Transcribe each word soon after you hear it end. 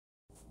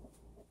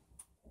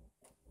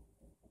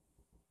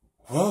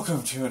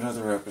Welcome to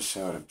another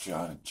episode of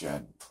John and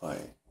Jen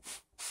Play.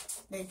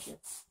 Thank you.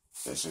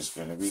 This is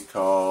going to be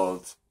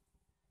called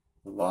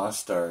The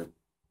Lost Art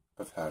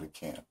of How to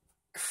Camp.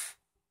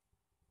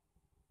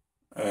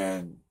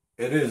 And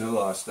it is a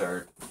lost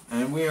art.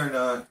 And we are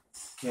not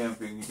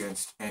camping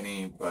against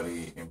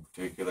anybody in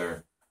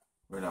particular.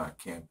 We're not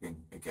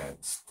camping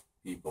against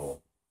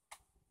people.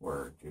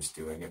 We're just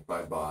doing it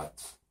by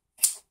bots.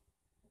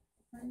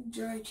 I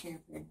enjoy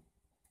camping.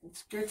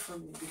 It's good for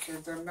me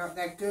because I'm not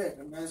that good.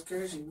 I'm not as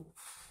good as you.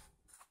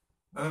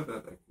 I bet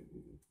I could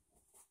eat it.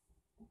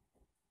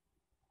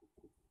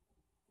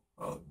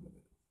 I'll admit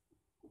it.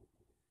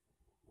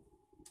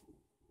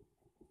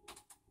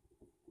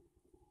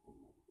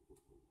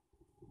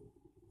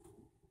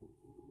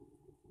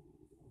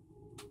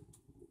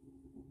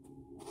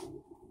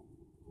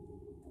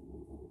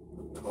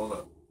 Okay, hold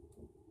up.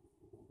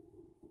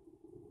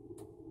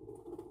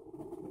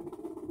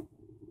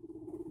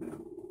 Now,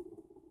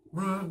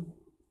 run!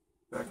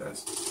 Back,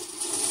 guys.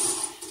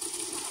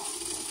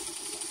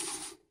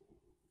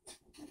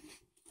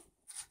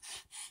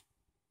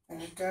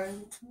 That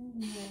guy's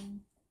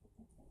coming.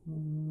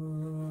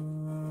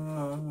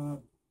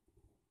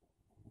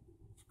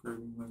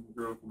 Screaming like a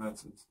girl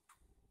commences.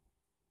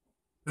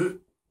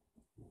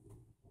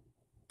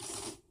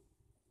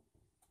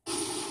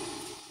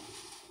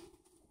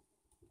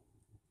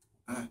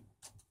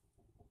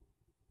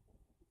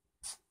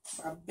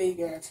 My big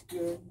ass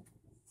good.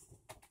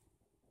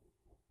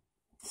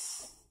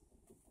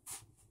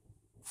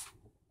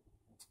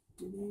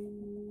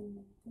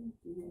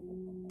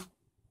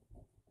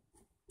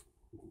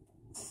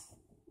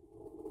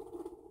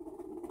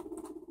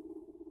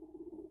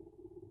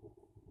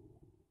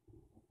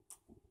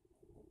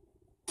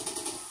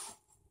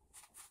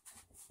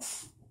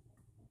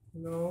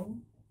 Hello?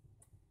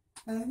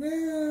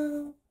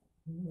 Hello?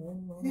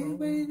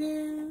 Anybody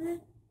there?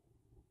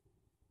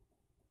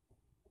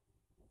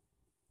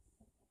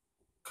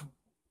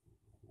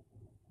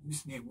 You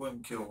just need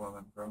one kill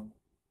woman, bro.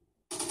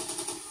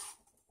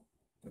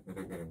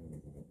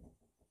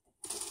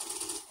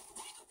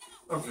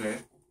 Okay,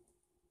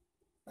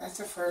 That's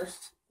a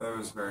first. that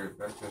was very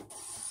effective.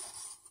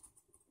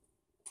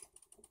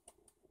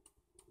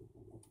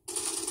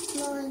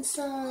 Go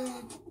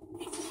inside.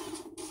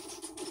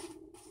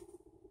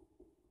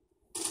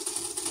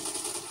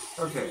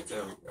 Okay,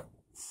 there we go.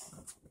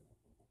 That's good.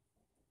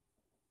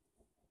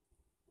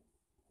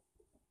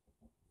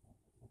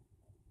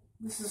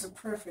 This is a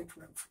perfect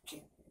room for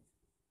camping.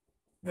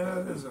 Yeah,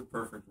 it is a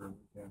perfect room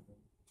for camping.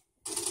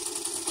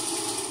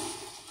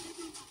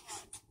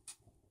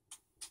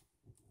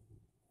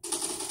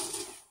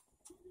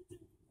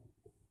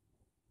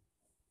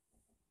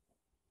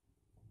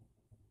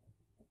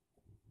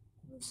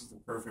 This is the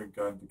perfect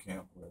gun to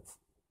camp with.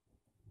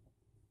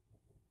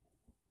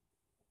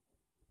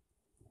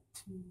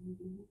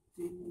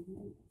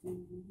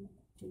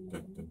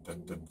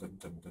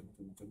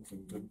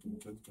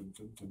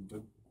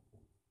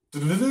 I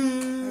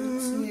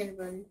don't see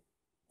anybody.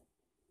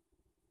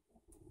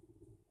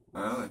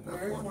 I only have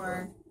There's one.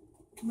 one.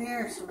 Come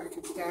here so I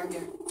can stab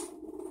you.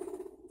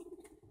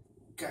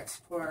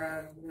 Guts pour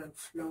out of the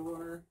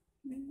floor.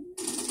 You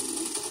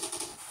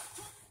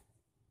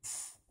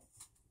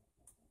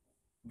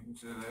can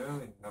say they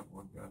only have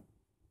one gun.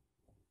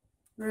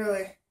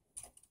 Really?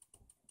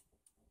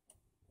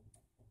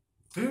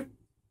 Dude.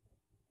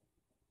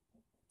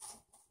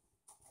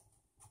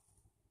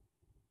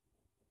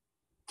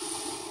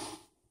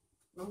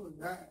 What was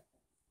that?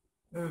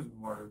 It was a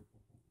mortar.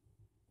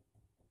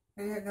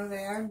 I didn't know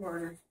they had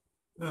mortar.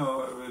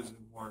 No, it was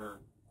a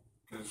mortar.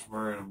 Because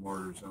we're in a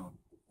mortar zone.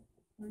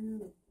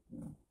 Really?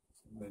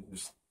 Yeah.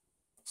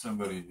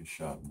 Somebody just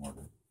shot a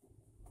mortar.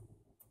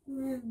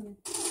 Really?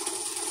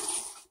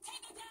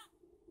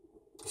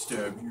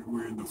 Stab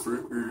you in the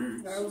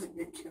frickers. That was a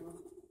good kill.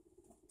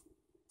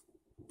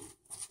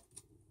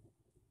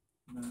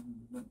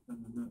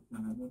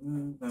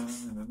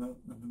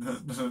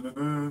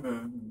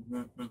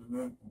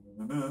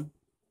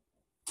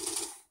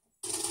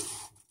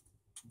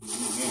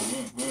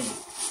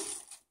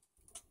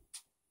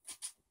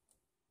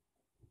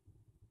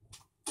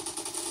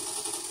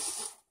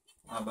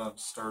 I'm about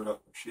to start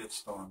up a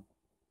shitstorm.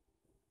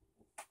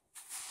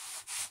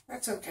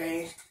 That's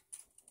okay.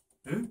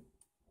 Who?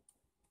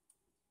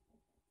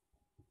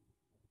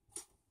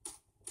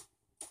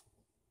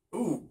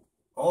 Ooh,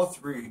 all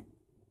three.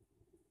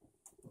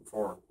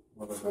 Four.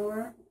 Whatever.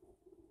 4?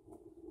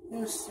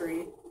 There's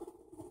 3.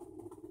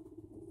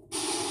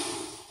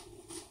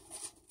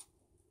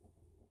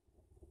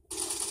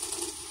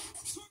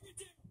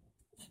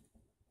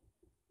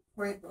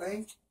 Point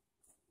blank.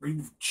 Right in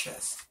the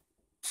chest.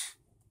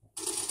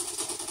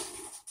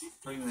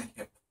 Right in the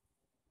hip.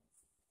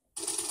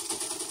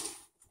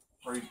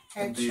 Right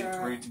in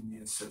the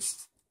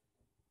assist.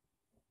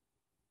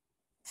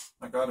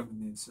 I got him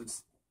in the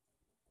assist.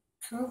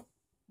 Cool.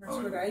 That's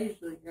what I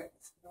usually get.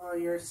 All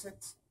your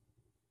assists.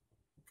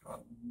 Got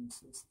him in the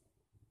assist.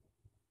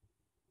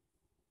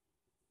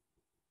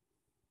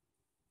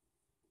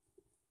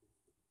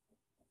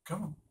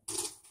 Come on.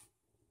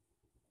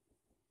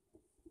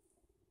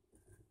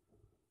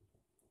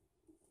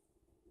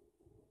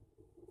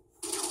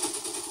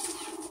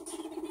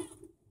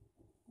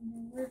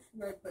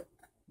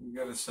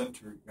 a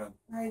sentry gun.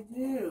 I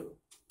do.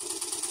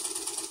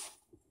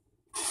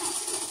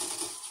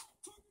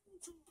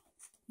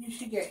 You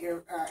should get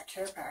your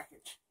care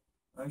package.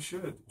 I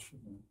should,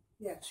 shouldn't I?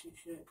 Yes, you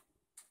should.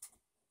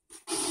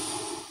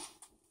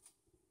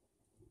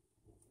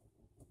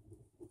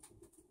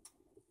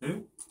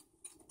 Who?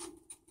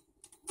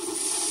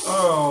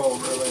 Oh,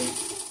 really?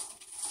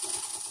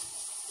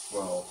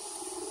 Well,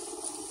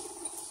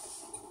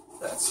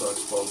 that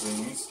sucks,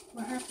 balloonies.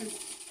 What happened?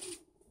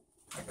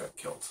 I got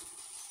killed.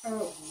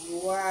 Oh,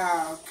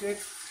 wow. Good.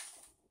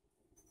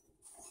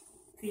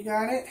 You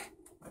got it?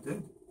 I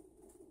did.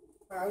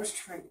 Well, I was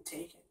trying to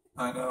take it.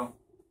 I know.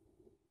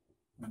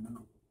 I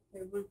know.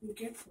 It would be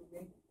good for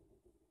me.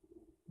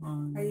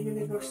 Are you going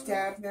to go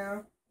stab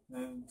now?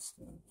 And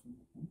stab.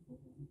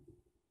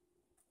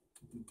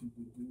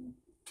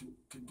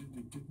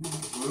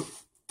 Whoop.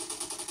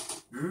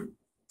 Whoop.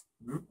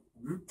 Whoop.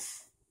 Whoop.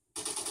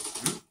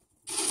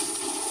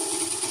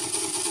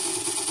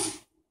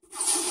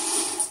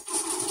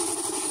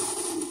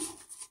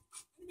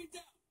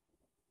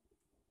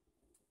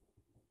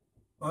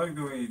 I like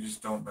the way you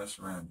just don't mess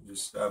around. You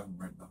just stab him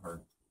right in the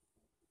heart.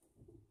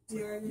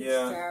 Yeah, just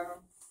Yeah. stab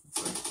him.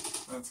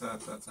 It's like,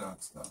 that's how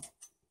it's done.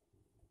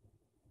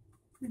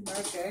 Pretty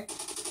much, eh?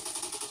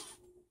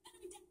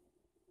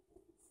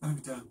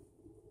 Enemy down.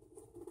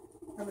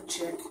 I'm a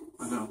chick.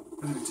 I know.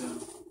 Enemy down.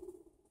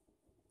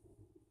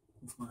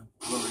 With my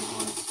blowing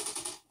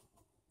noise.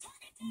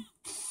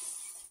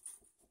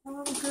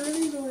 Oh,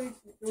 girly boy.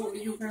 Oh,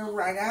 you gonna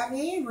run at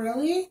me?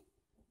 Really?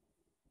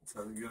 That's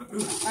how you're gonna.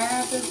 Ooh. I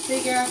have this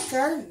big ass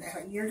gun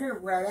and you're gonna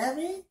run at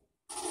me?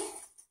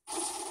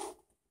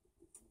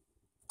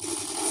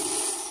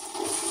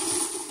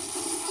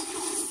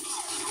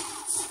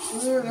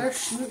 Ooh, they're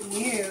shooting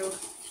you.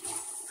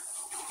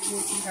 You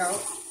need some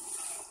help?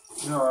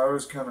 No, I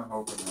was kind of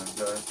hoping I'd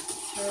die.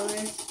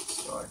 Really?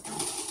 So I can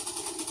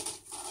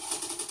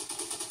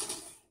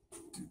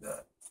do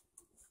that.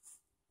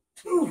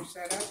 Change your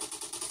setup.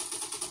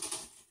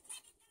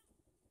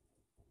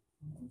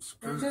 They're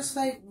Screw. just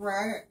like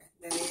run.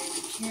 I mean,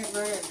 you can't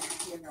run,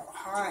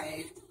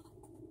 hide.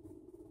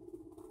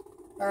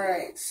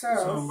 Alright, so.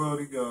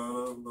 Somebody got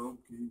a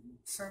Loki.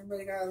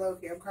 Somebody got a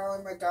Loki. I'm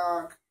calling my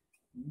dog.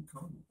 You can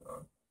call me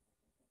dog.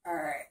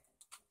 Alright.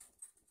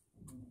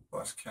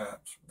 Bus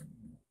caps right here.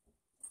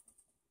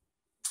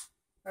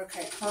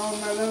 Okay,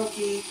 calling my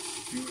Loki.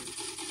 Do it.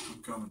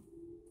 I'm coming.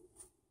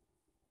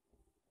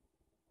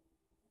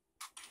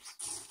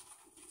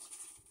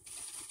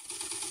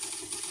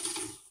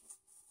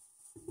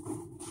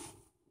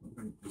 I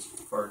think just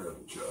fart out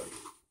a jug.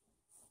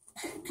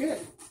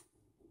 Good.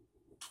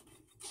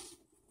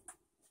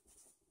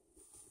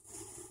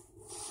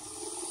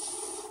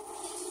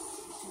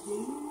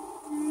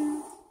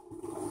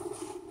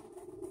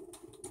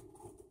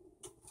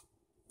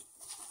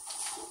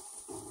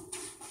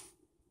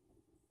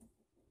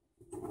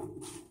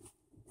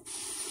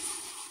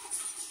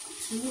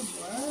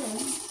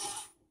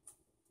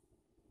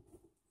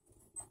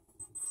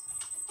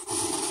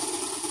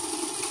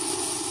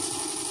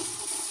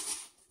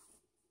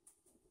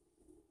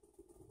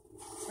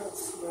 So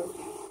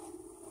smoky.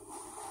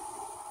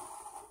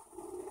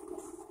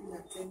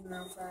 Nothing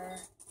on fire.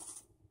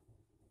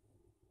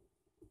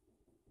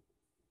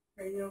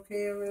 Are you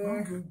okay over there?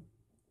 I'm good.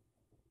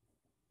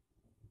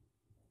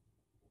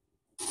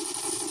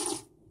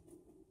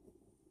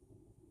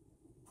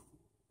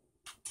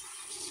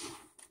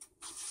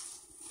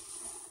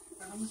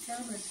 I'm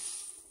coming.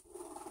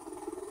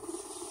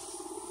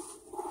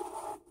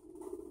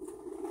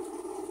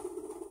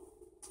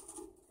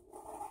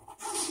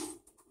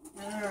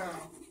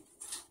 Oh.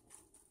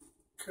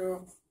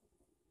 Cool.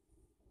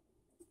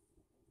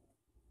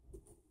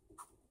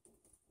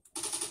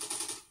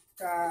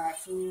 Die,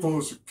 food.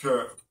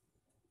 Pussycat.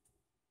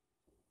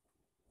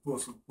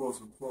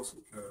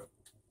 Pussycat.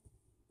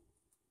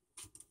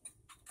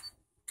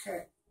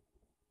 Okay.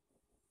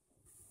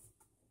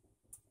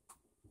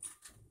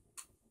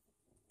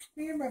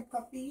 Come here, my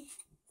puppy.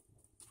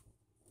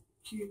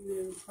 Cute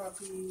little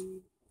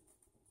puppy.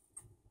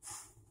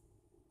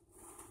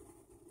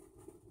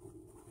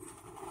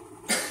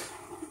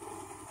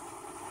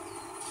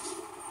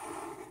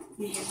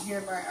 You can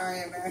hear my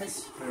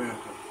IMS. Yeah.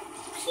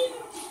 Pew,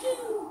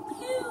 pew,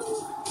 pew.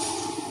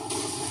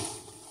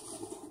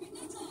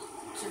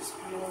 Just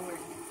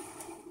blowing.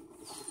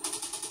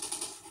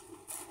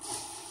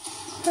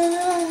 Ah,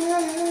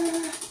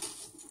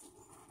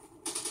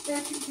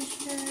 air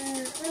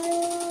conditioner. Ah.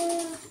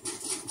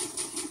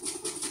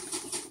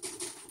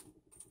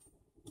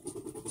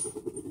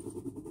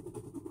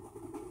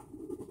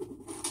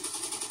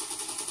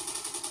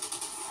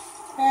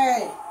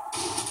 Hey.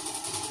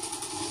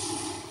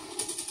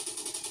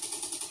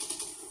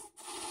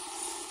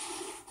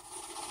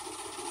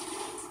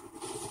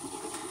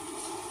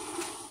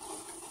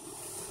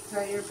 Is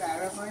that your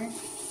battle line?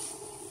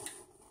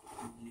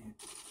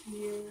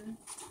 Yeah.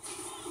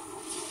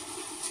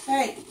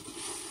 Hey!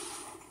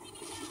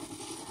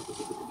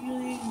 You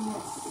eating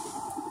this?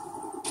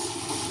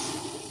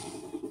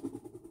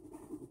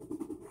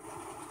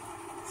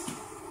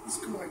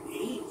 going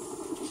 8.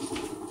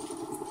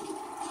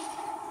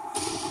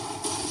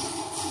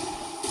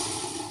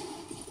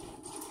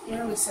 What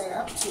are we set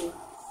up to?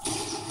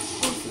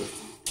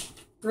 150.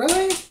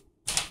 Really?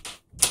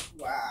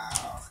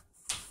 Wow.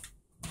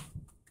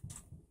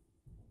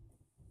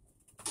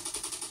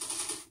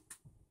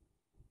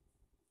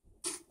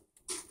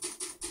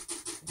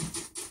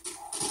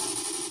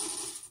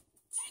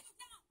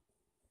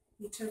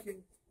 You took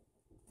it.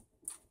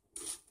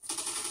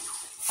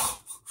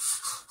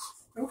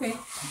 Okay.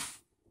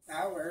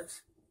 That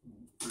works.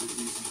 Pretty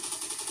easy.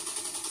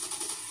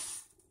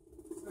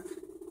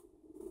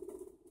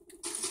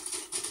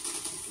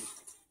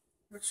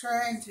 I'm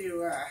trying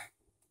to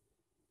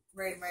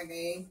write my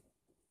name.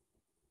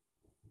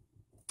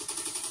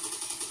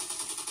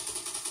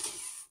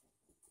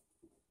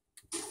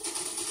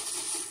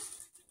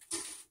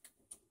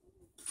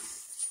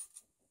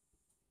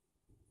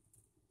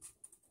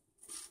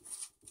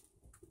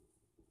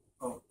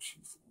 Oh,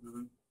 jeez.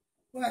 Really?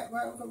 What?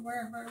 Where?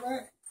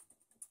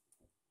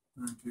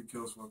 102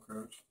 kills while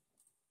crouched.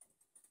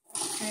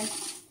 Okay.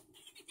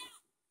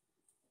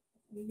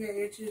 You get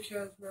your 2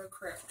 kills real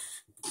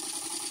crouch.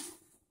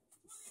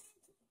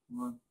 Come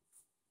on.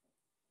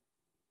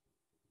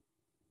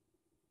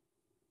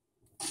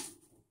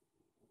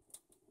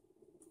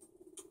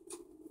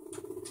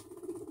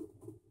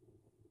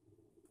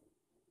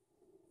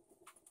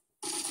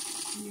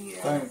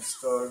 Yeah.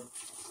 Thanks, dog.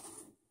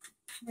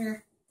 Come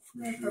here.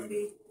 Come here,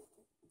 puppy.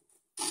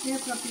 Come here,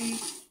 puppy.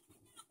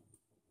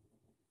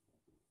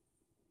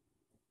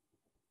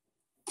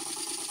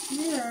 Come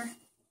here.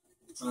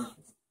 Okay.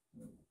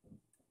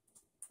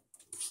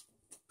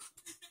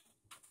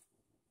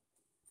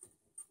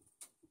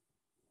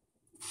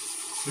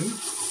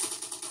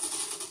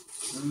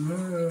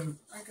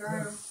 I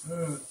got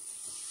him.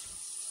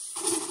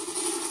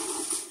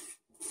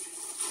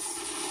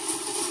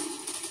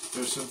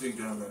 There's something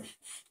down there.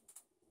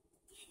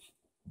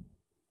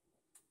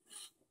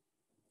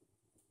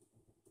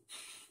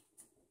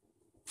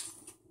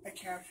 I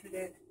captured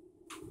it.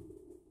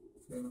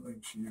 I don't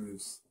think she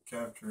was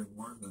capturing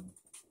more than.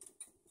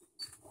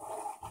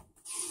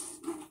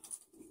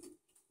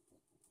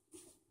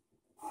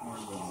 More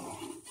than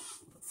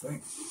a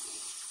thing.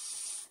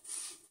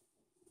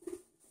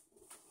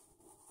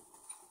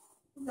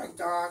 My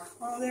dog.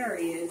 Oh, there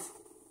he is.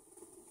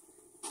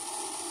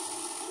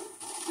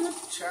 Good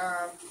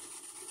job.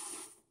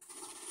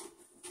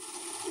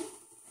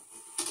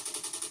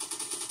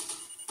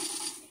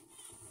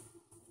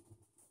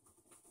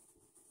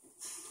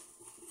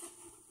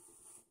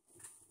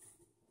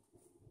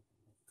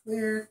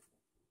 Clear.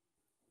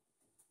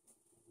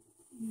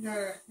 You got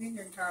a thing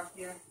on top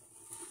here.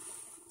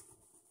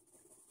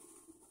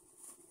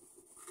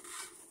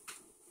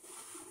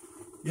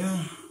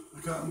 Yeah,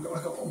 I got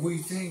a wee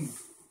thing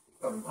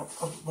up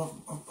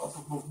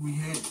above my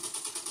head.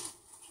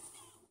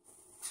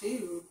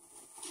 2.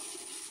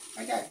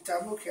 I got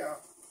double kill.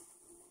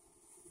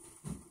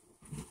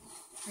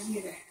 I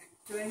need a.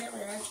 Did I get my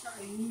headshot?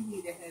 Or you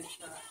need a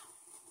headshot.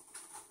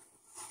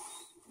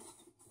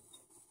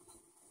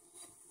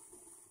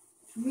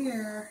 Come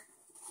here.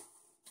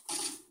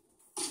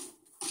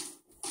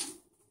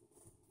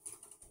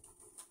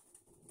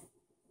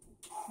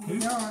 You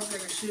know I'm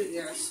gonna shoot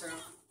you, so.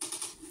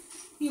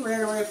 He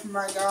ran away from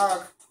my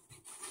dog.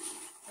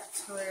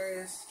 That's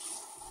hilarious.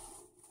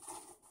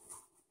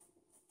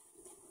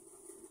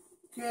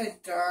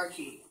 Good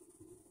doggy.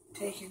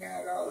 Taking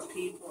out all the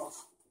people.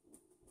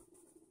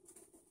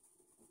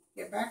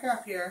 Get back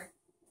up here.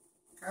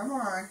 Come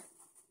on.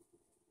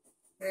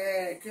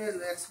 Hey, good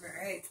listener.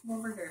 Hey, come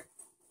over here.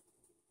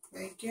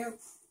 Thank you.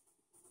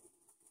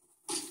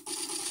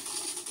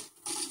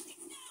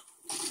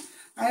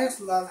 I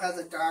just love how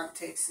the dog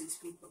takes these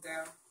people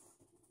down.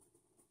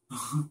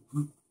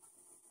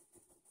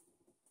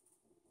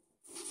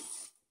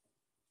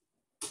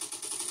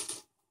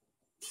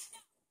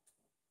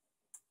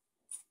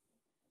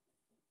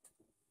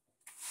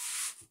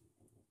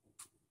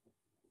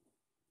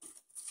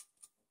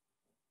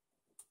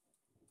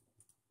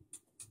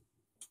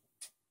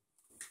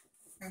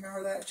 And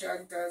all that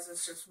jug does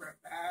is just run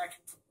back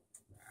and forth.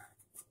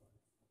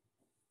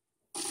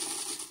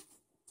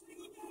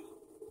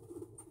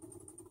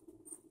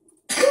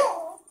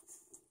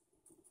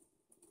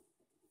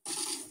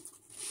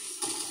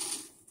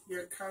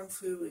 Your kung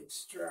fu is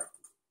strong,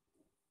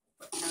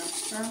 but not as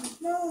strong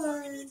as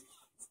mine.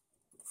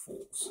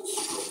 Force is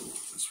strong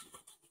this way.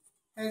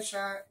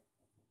 Headshot.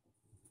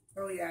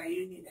 Oh yeah,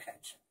 you need a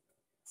headshot.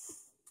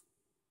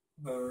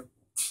 No.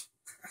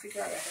 I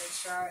got a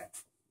headshot.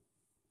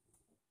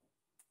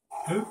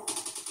 Who?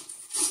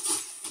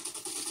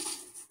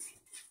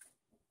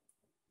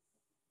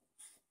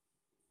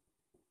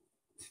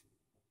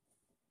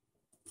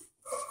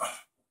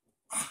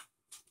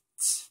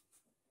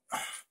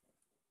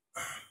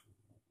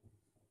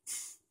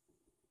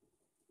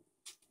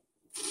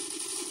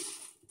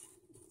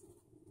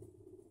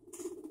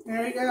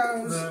 There he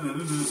goes.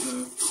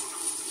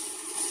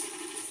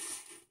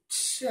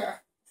 Yeah.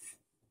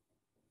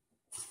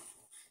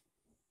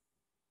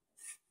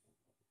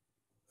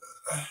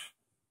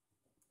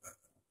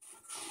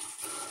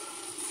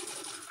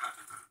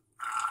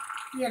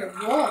 You got a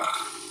wolf.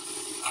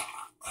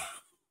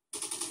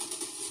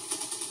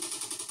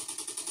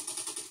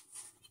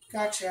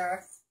 Gotcha.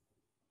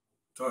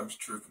 Dog's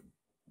tripping.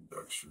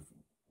 Dog's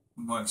tripping.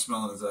 Mine's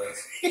smelling his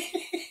ass.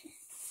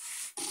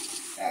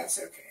 That's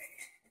okay.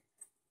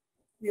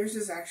 Yours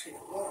is actually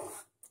a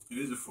wolf. It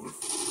is a wolf.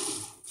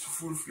 It's a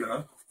wolf,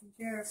 yeah.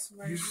 Yes,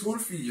 He's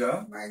wolfy,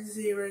 yeah. Mine's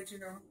the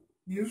original.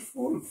 Here's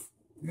wolf.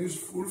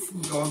 Here's wolf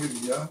and dog,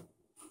 yeah.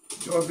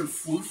 Dog and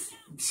wolf.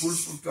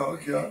 Wolf of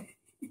dog, yeah.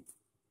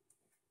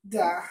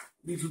 Duh.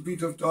 Little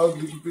bit of dog,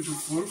 little bit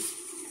of wolf.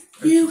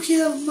 You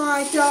killed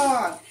my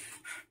dog!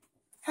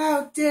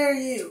 How dare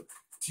you!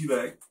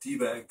 Teabag,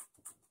 teabag.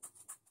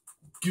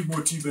 Give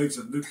more teabags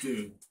and live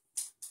game.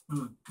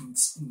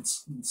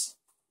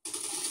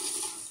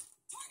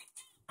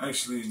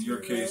 Actually, in your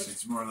case,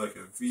 it's more like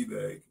a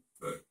V-bag,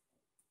 but...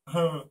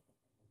 A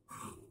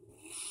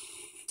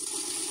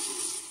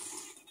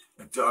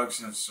dog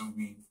sounds so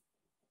mean.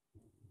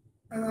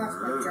 I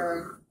lost my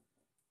gun.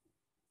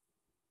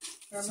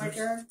 Is that my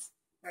gun?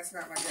 That's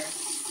not my gun.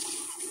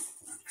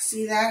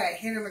 See that? I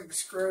hit him in the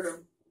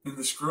scrotum. In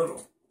the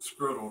scrotal.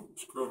 Scrotal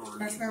region.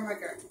 That's not my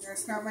gun.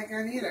 That's not my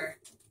gun either.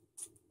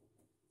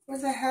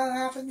 What the hell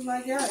happened to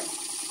my gun?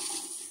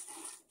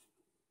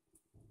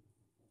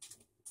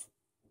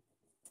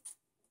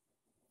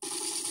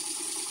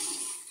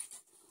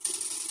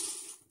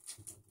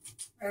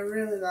 I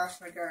really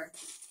lost my gun.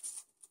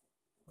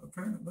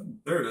 Apparently.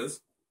 There it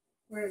is.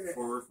 Where is it?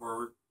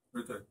 Forward.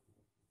 Right there.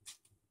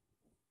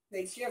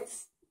 Thank you.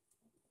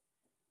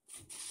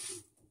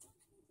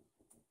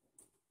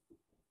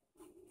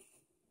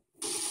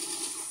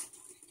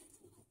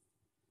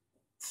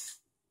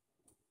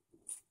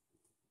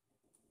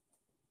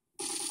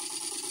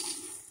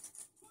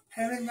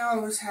 Heaven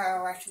knows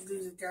how I can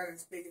lose a gun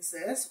as big as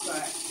this, but...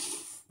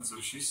 That's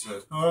what she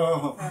said.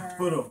 Oh,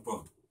 put up.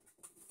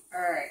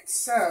 Alright,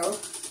 so...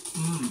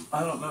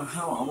 I don't know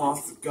how I'm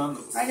off the gun.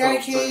 I got a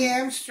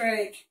KM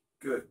strike.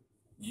 Good.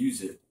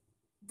 Use it.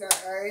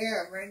 I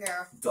am, right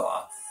now.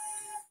 Duh.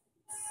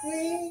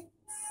 Wait.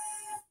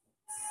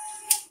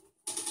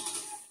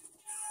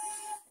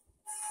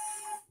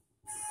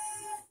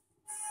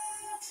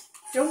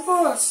 Don't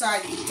go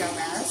outside, you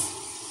dumbass.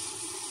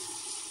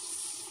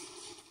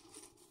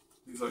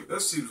 He's like,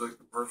 that seems like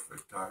the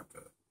perfect time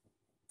to...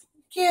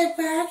 Get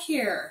back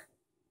here.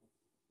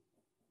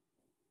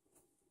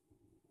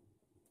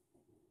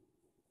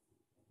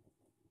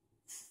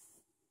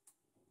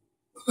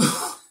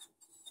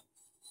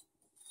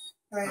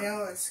 I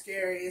know it's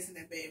scary, isn't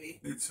it,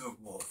 baby? It's a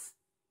wolf.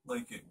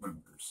 Like it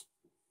whimpers.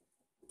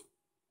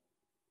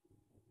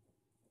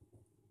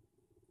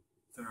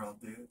 They're all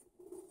dead.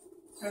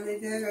 Are they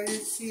dead? I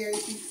didn't see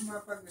anything come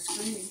up on the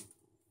screen.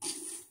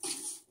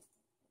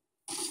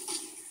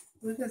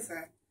 Look at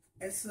that.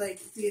 It's like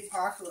the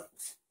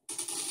apocalypse.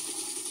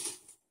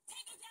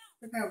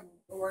 Look how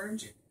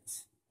orange it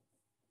is.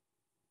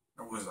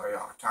 It was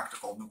a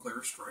tactical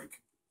nuclear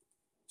strike.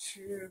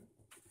 True.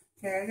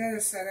 Okay, I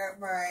gotta set up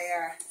my,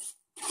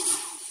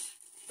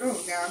 Oh,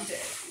 now I'm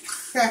dead.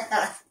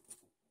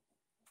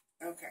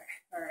 Okay,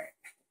 alright.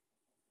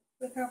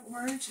 Look how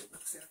orange it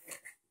looks out here.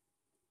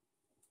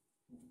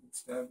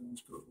 Stabbed in the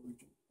scrotal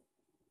region.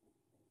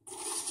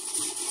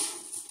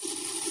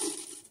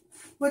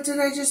 What did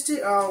I just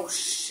do? Oh,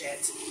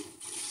 shit.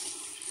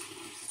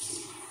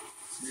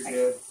 You're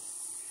dead.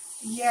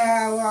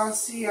 Yeah, well,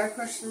 see, I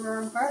pushed the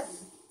wrong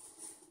button.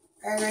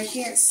 And I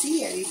can't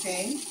see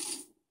anything.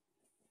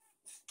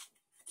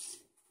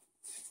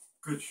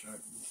 Good shot.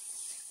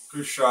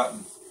 Good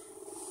shotting.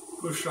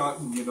 Good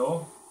shotting, you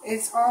know?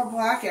 It's all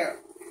blackout.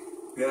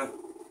 Yeah.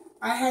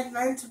 I had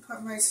meant to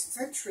put my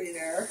sentry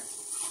there.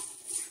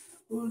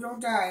 Ooh,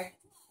 don't die.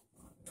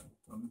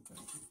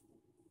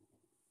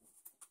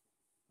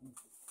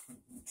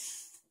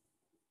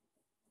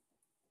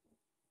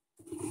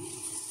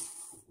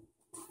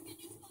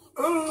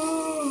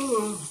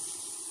 Oh!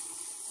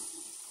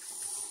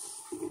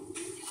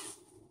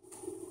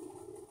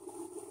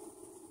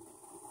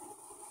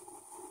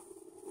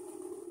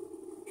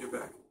 Get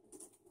back.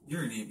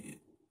 You're an idiot.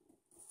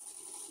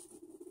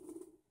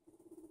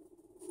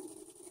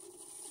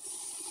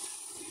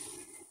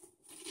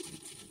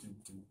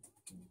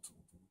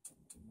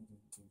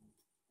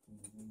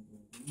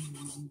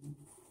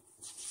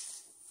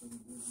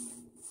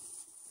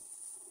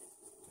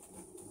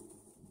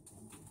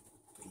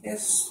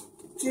 It's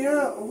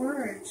still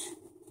orange.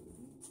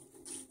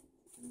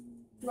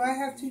 Do I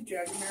have two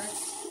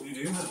juggernauts? You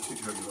do have two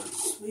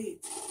juggernauts.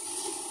 Sweet. Two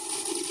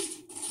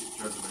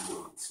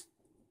juggernauts.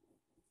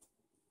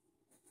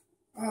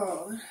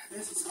 Oh,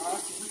 this is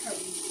awesome. Look how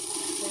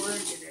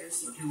orange it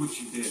is. Look at what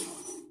you did.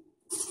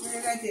 What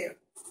did I do?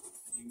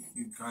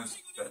 You caused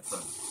that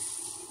fun.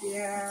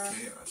 Yeah.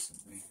 Chaos and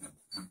mayhem.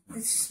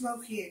 It's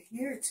smoky in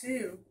here,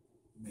 too.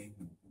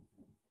 Mayhem.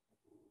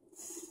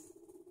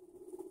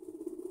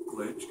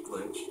 Glitch.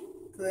 Glitch?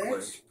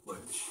 Glitch.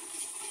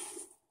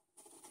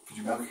 Could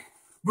you move it?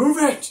 Move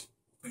it!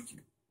 Thank you.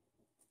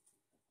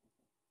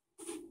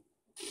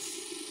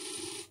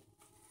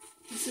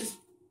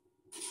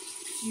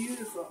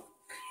 Beautiful.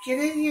 Get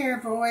in here,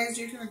 boys.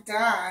 You're gonna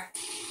die.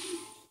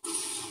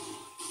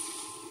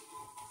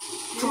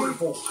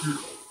 Triple kill.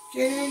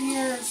 Get in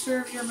here and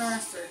serve your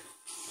master.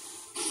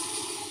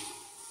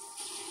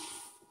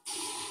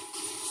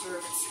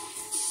 Service.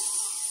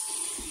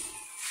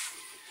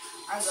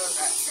 I love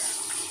that sound.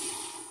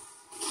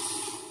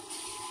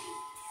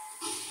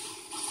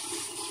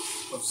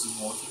 Of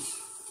some waters.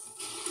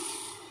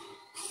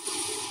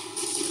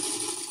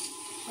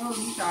 Oh,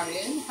 you got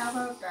in? How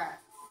about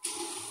that?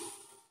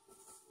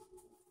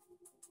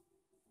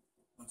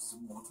 Of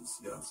some waters,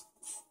 yeah.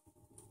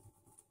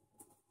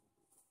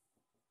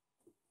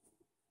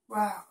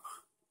 Wow.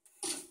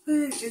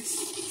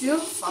 It's still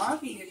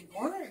foggy and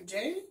orange,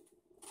 eh?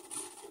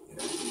 Yeah,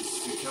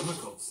 it's the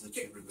chemicals that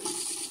you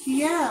release.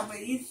 Yeah,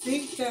 but you'd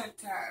think that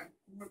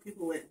more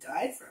people would have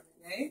died from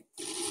it, eh?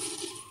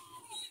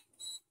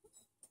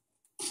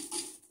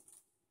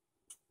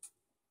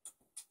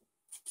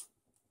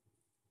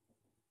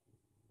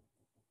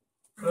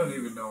 I don't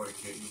even know what a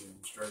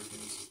KDM strike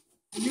is.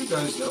 And you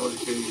guys know what a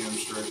KDM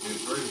strike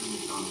is, right in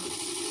the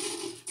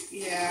comments.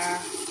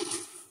 Yeah.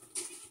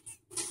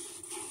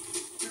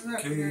 And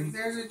look, Okay.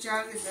 there's a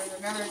jug, and there's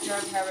another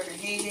jug having a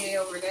heyday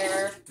over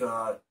there.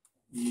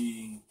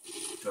 .E.M.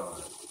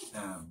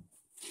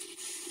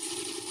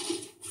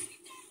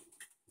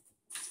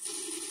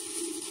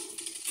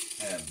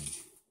 M.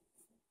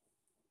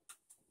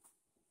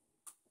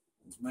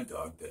 Is my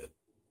dog dead?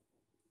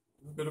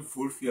 I've got a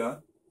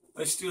Fulfia.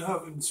 I still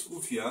haven't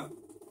Fulfia.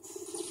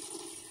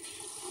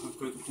 I've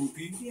got the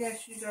poopy.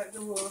 Yes, you got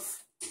the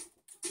wolf.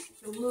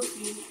 The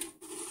wolfie.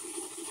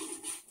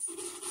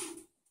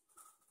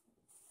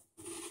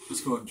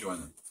 Let's go and join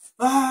them.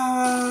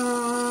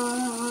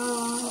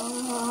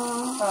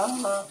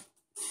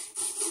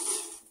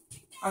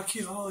 I'll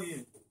kill all of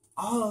you.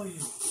 All of you.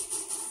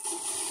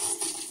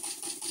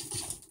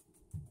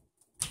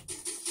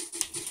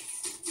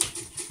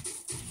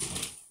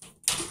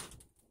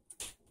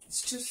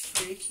 It's just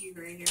freaky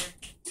right here.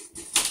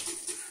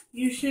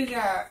 You should,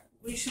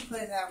 we should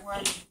play that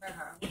one,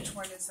 which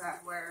one is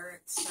that, where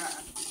it's,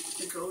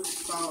 the ghost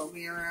follow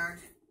me around.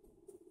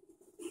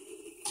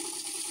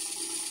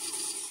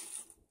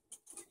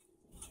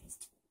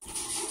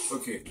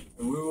 Okay,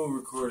 and we will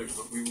record it,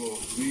 but we will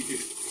make it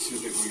so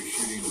that we're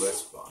shooting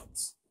less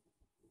bots.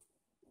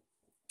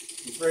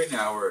 Because right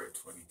now we're at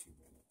 22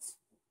 minutes.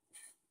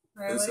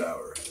 Really? This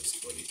hour has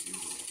 22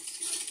 minutes.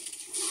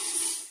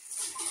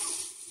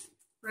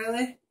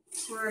 Really?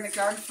 We're in a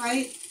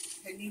gunfight,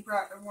 and you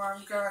brought the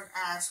wrong gun,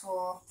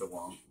 asshole. The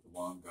Wong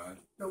gun.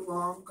 The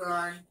wrong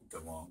gun.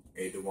 The Wong.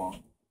 A the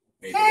Wong.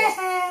 A the Heh Wong.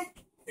 heh.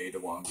 A the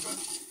Wong gun.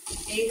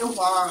 Ada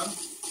Wong.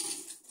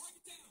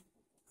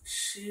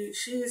 She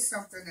is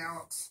something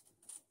else.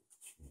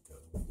 She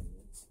totally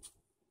is.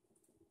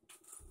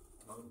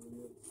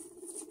 Totally is.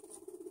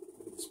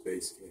 A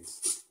space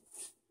case.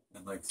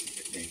 And likes to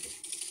get naked.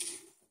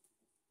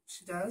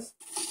 She does?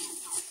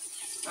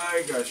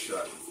 I got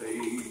shot in the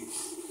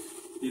face.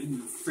 In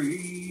the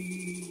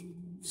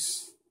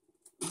face.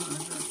 I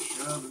got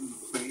shot in the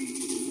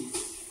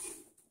face.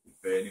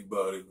 If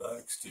anybody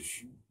likes to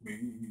shoot me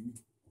in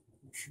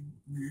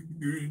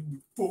the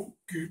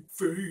fucking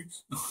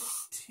face.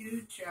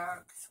 2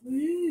 jugs.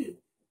 Woo!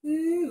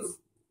 Woo!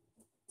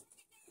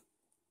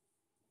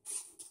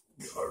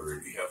 You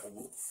already have a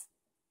wolf.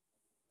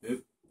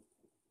 Yep.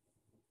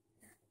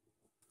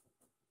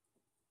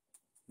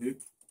 Yep.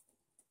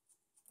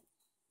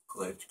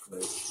 Clutch,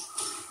 clutch.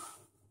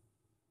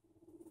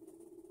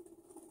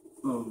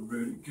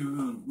 Already got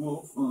a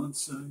wolf on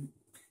sight.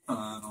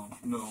 I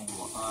don't know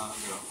why I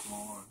got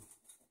more.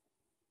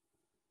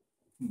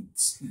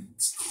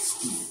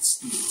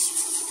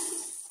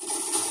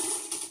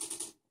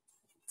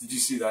 Did you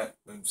see that?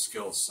 Them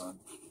skills, son.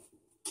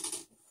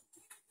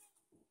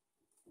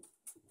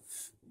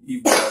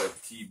 You got a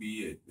TB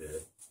it, man.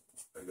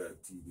 I got a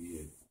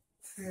TB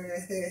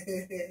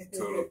it.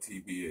 Total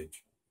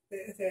TBH.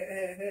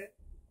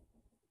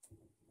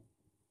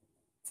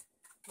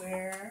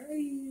 Where are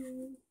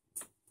you?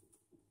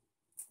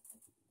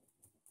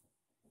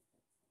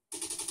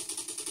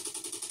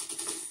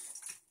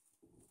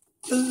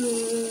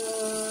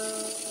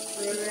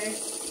 Really?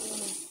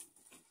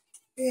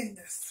 In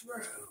the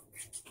throat.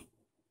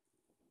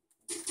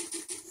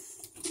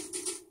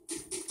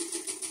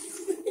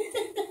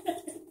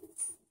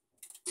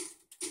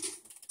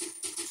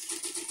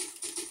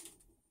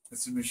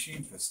 It's a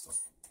machine pistol.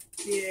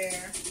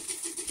 Yeah.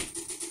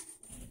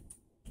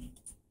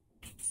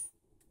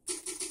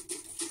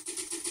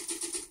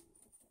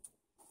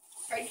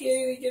 I can't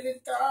even get a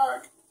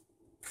dog.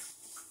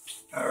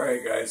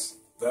 Alright, guys.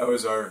 That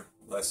was our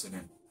lesson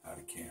in how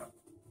to camp.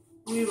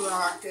 We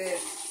rocked it.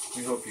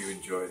 We hope you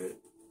enjoyed it.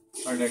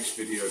 Our next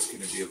video is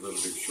going to be a little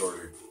bit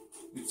shorter.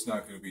 It's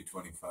not going to be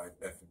 25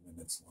 effing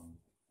minutes long.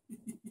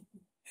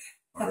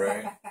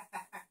 Alright?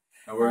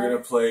 And we're going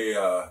to play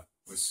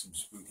with some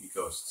spooky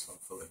ghosts,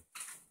 hopefully.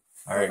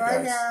 Alright, Bye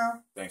guys. now.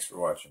 Thanks for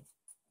watching.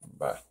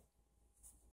 Bye.